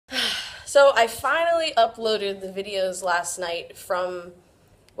So I finally uploaded the videos last night from,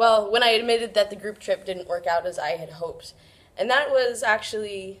 well, when I admitted that the group trip didn't work out as I had hoped. And that was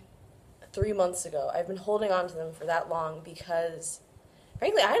actually 3 months ago. I've been holding on to them for that long because,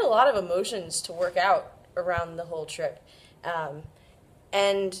 frankly, I had a lot of emotions to work out around the whole trip.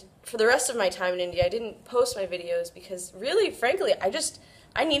 And for the rest of my time in India, I didn't post my videos because really, frankly,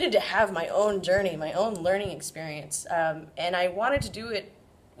 I needed to have my own journey, my own learning experience. And I wanted to do it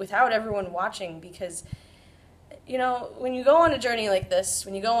without everyone watching because, you know, when you go on a journey like this,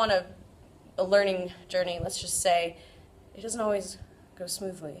 when you go on a learning journey, let's just say, it doesn't always go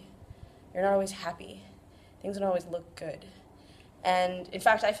smoothly. You're not always happy. Things don't always look good. And in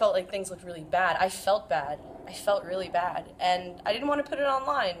fact, I felt like things looked really bad. I felt bad. I felt really bad. And I didn't want to put it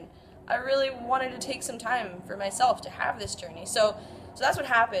online. I really wanted to take some time for myself to have this journey. So that's what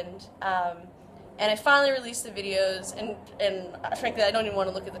happened. And I finally released the videos, and frankly, I don't even want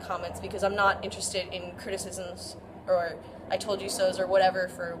to look at the comments because I'm not interested in criticisms or I told you so's or whatever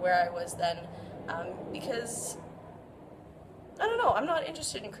for where I was then. Because, I don't know, I'm not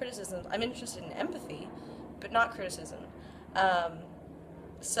interested in criticism. I'm interested in empathy, but not criticism.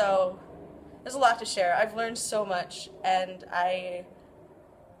 So there's a lot to share. I've learned so much, and I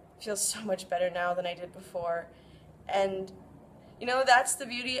feel so much better now than I did before. And you know, that's the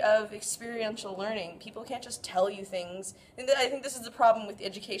beauty of experiential learning. People can't just tell you things. And I think this is the problem with the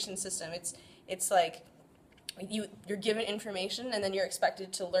education system. It's like you're given information and then you're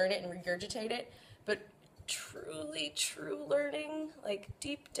expected to learn it and regurgitate it. But truly true learning, like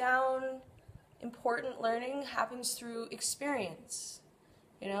deep down important learning, happens through experience.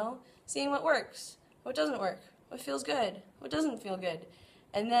 You know, seeing what works, what doesn't work, what feels good, what doesn't feel good,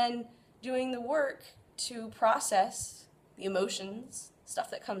 and then doing the work to process the emotions, stuff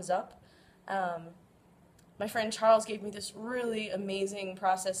that comes up. My friend Charles gave me this really amazing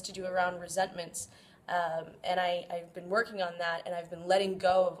process to do around resentments, and I've been working on that, and I've been letting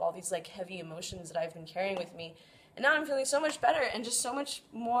go of all these like heavy emotions that I've been carrying with me, and now I'm feeling so much better and just so much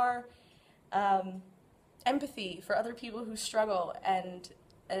more empathy for other people who struggle, and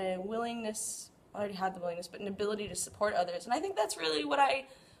a willingness, I already had the willingness, but an ability to support others. And I think that's really what I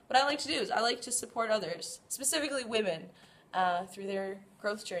like to do, is I like to support others, specifically women, through their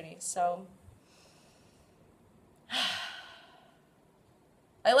growth journeys. So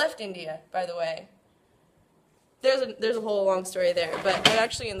I left India, by the way. There's a whole long story there, but I'm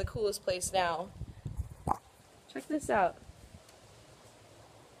actually in the coolest place now. Check this out.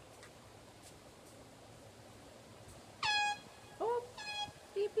 Oh,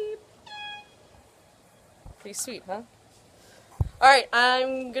 beep beep. Pretty sweet, huh? Alright,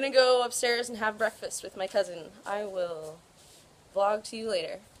 I'm gonna go upstairs and have breakfast with my cousin. I will vlog to you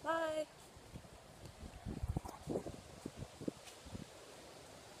later. Bye!